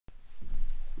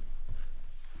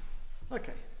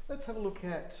Okay, let's have a look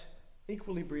at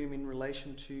equilibrium in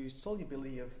relation to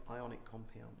solubility of ionic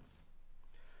compounds.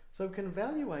 So we can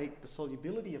evaluate the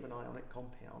solubility of an ionic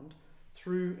compound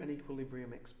through an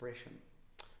equilibrium expression.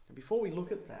 Now before we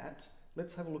look at that,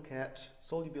 let's have a look at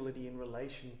solubility in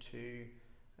relation to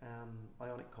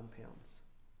ionic compounds.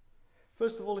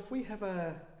 First of all, if we have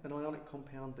an ionic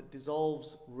compound that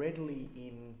dissolves readily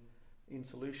in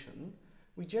solution,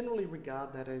 we generally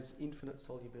regard that as infinite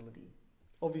solubility.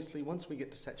 Obviously, once we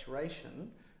get to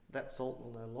saturation, that salt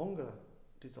will no longer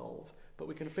dissolve, but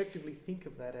we can effectively think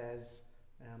of that as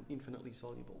infinitely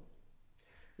soluble.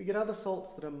 We get other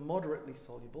salts that are moderately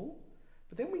soluble,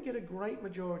 but then we get a great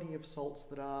majority of salts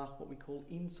that are what we call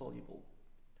insoluble.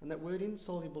 And that word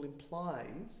insoluble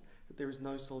implies that there is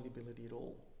no solubility at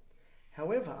all.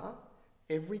 However,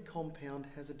 every compound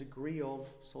has a degree of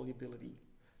solubility.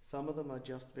 Some of them are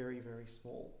just very, very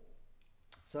small.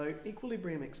 So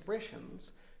equilibrium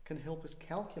expressions can help us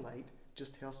calculate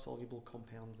just how soluble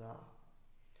compounds are.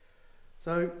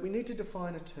 So we need to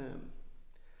define a term.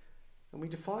 And we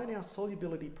define our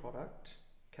solubility product,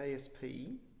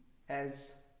 KSP,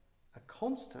 as a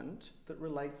constant that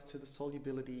relates to the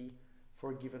solubility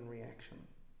for a given reaction.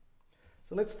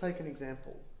 So let's take an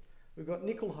example. We've got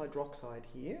nickel hydroxide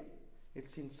here.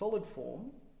 It's in solid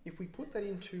form. If we put that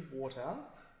into water,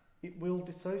 it will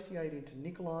dissociate into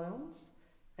nickel ions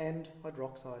and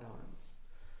hydroxide ions.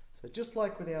 So just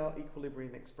like with our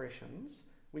equilibrium expressions,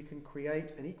 we can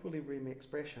create an equilibrium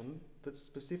expression that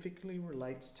specifically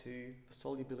relates to the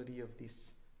solubility of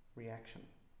this reaction.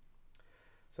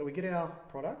 So we get our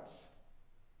products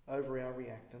over our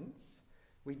reactants.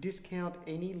 We discount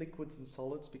any liquids and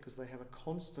solids because they have a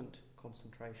constant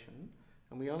concentration,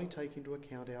 and we only take into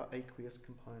account our aqueous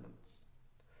components.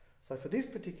 So for this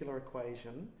particular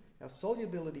equation, our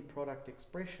solubility product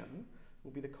expression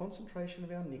will be the concentration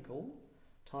of our nickel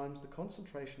times the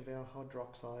concentration of our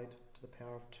hydroxide to the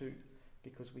power of 2,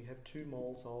 because we have 2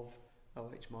 moles of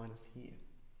OH minus here.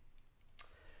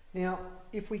 Now,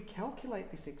 if we calculate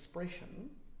this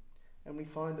expression and we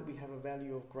find that we have a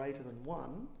value of greater than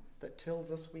 1, that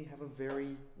tells us we have a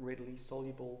very readily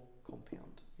soluble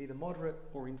compound, either moderate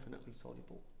or infinitely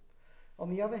soluble.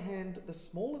 On the other hand, the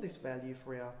smaller this value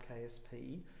for our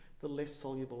KSP, the less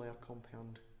soluble our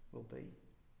compound will be.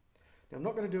 Now, I'm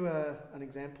not going to do an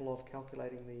example of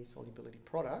calculating the solubility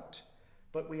product,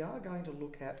 but we are going to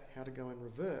look at how to go in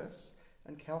reverse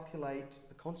and calculate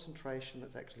the concentration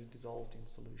that's actually dissolved in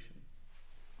solution.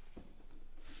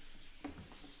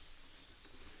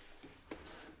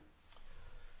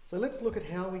 So let's look at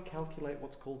how we calculate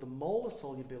what's called the molar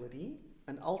solubility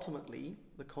and ultimately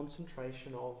the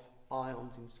concentration of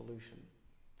ions in solution.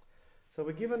 So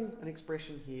we're given an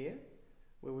expression here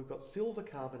where we've got silver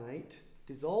carbonate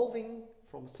dissolving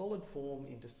from solid form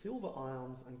into silver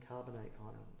ions and carbonate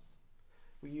ions.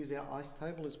 We use our ice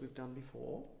table as we've done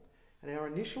before, and our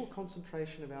initial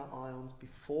concentration of our ions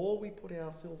before we put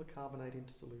our silver carbonate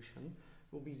into solution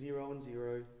will be 0 and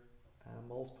 0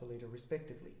 moles per litre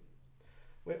respectively.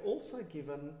 We're also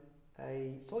given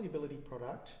a solubility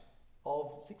product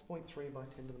of 6.3 by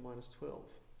 10 to the minus 12,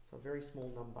 so a very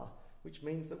small number, which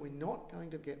means that we're not going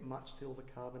to get much silver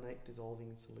carbonate dissolving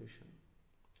in solution.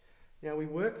 Now we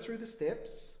work through the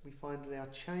steps, we find that our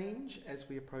change as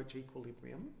we approach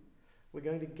equilibrium, we're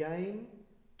going to gain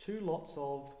 2 lots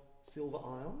of silver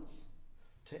ions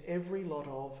to every lot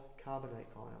of carbonate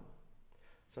ion.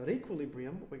 So at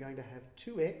equilibrium, we're going to have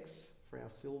 2x for our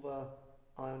silver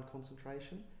ion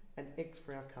concentration and x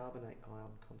for our carbonate ion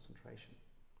concentration.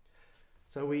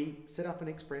 So we set up an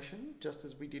expression just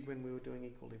as we did when we were doing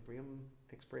equilibrium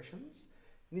expressions.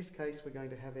 In this case, we're going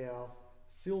to have our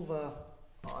silver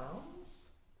ions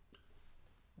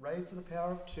raised to the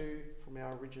power of 2 from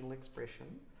our original expression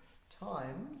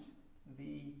times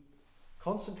the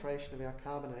concentration of our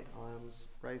carbonate ions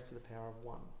raised to the power of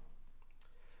 1.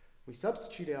 We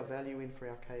substitute our value in for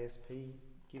our KSP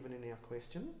given in our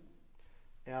question,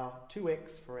 our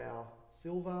 2x for our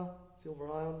silver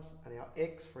ions and our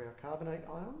x for our carbonate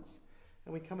ions,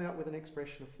 and we come out with an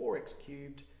expression of 4x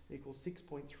cubed equals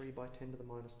 6.3 by 10 to the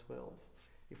minus 12.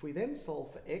 If we then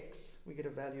solve for x, we get a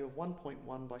value of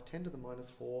 1.1 by 10 to the minus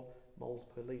 4 moles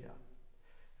per litre.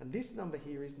 And this number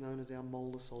here is known as our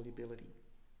molar solubility.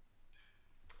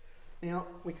 Now,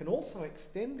 we can also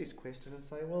extend this question and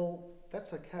say, well,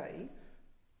 that's okay,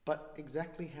 but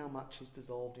exactly how much is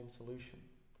dissolved in solution?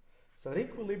 So at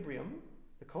equilibrium,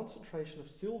 the concentration of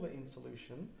silver in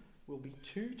solution will be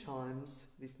 2 times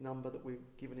this number that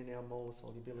we've given in our molar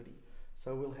solubility.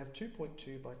 So we'll have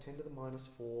 2.2 by 10 to the minus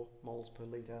 4 moles per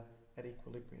litre at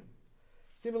equilibrium.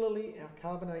 Similarly, our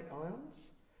carbonate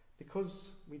ions,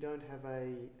 because we don't have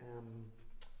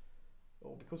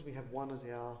because we have 1 as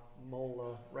our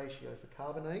molar ratio for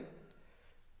carbonate,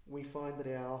 we find that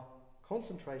our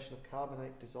concentration of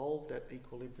carbonate dissolved at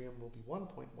equilibrium will be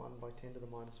 1.1 by 10 to the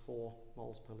minus 4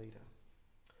 moles per litre.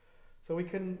 So we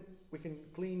can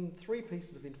glean 3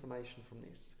 pieces of information from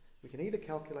this. We can either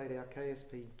calculate our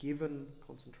KSP given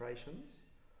concentrations,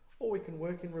 or we can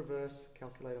work in reverse,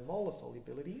 calculate a molar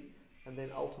solubility, and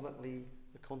then ultimately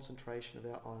the concentration of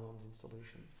our ions in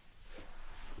solution.